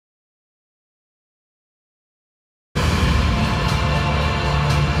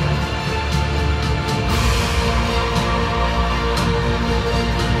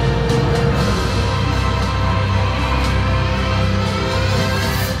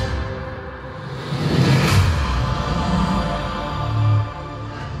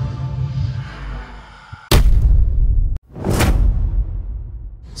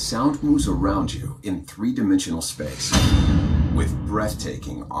Sound moves around you in three-dimensional space with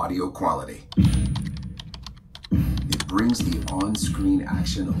breathtaking audio quality. It brings the on-screen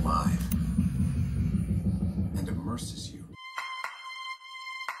action alive and immerses you.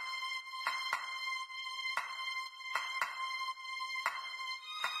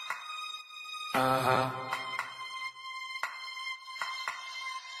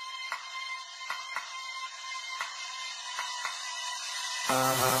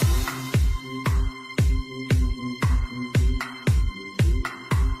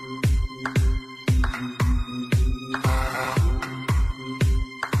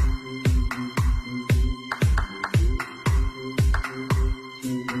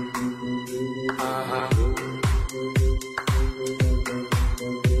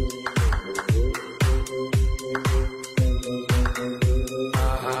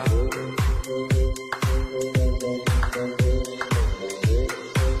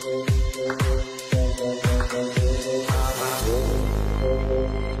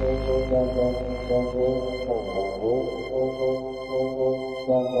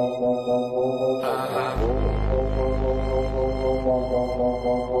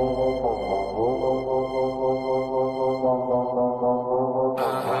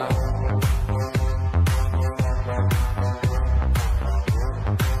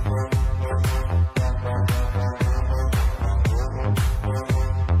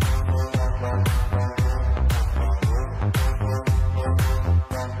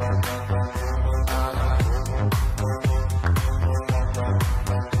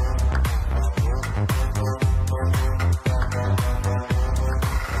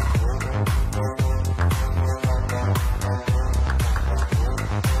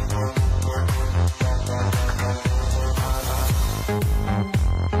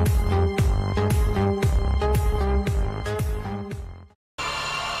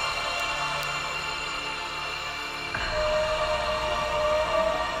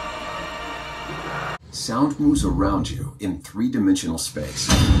 Sound moves around you in three-dimensional space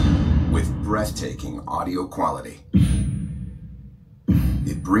with breathtaking audio quality.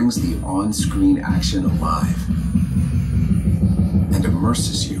 It brings the on-screen action alive and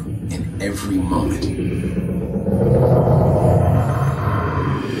immerses you in every moment.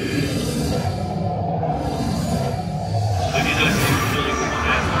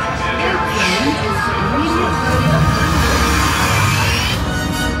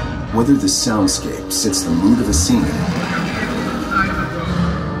 Whether the soundscape sets the mood of a scene,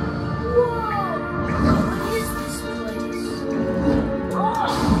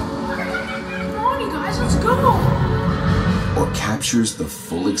 or captures the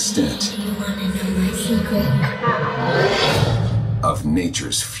full extent of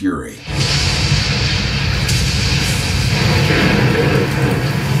nature's fury.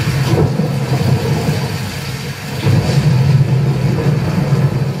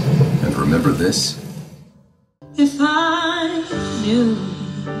 Remember this? If I knew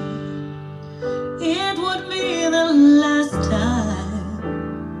it would be the last time,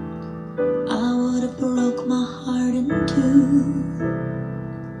 I would have broke my heart in two,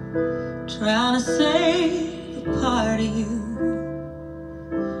 trying to save a part of you.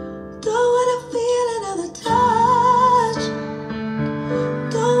 Don't wanna feel another touch,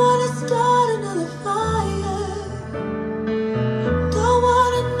 don't wanna start another fire, don't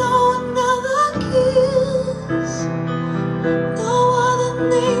wanna know no other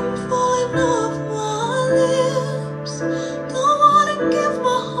name falling off my lips. Don't wanna give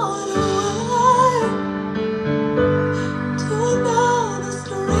my heart away to another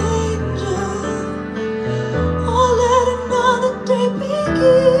stranger, or let another day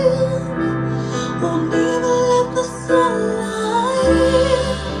begin. Won't even let the sunlight in.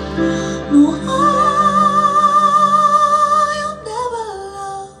 No, I'll never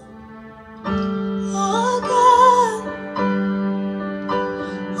love again.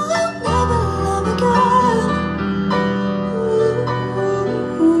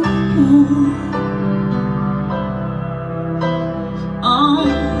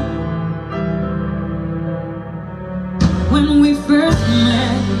 When we first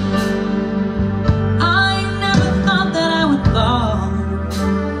met, I never thought that I would fall.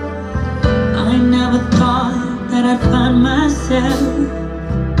 I never thought that I'd find myself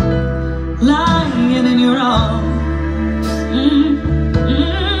lying in your arms.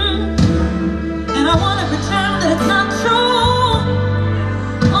 And I wanna pretend that it's not true.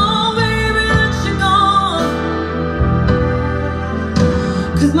 Oh baby, that you're gone.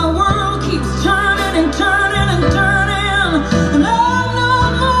 'Cause my world keeps turning and turning and turning, and I'm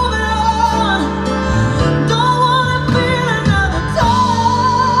not moving on. Don't wanna feel another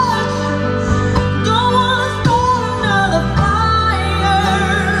touch.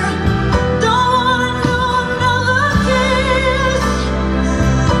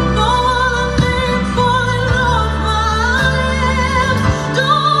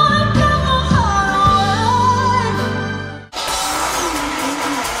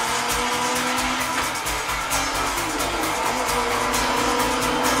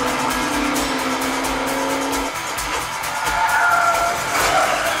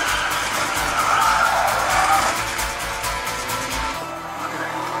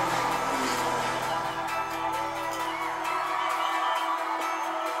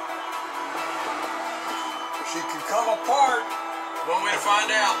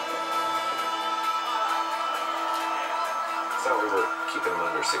 find out. Thought we were keeping them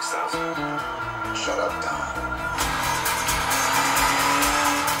under 6,000. Shut up, Don.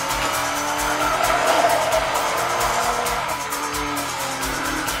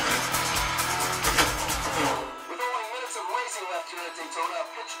 With only minutes of racing left here at Daytona, a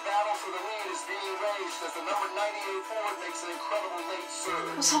pitched battle for the lead is being waged as the number 98 Ford makes an incredible late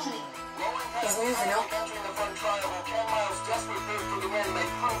surge. What's happening? Rolling past He's moving up. entering the front triangle, Ken Miles' desperate bid for the win may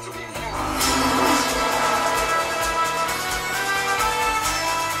prove to be futile.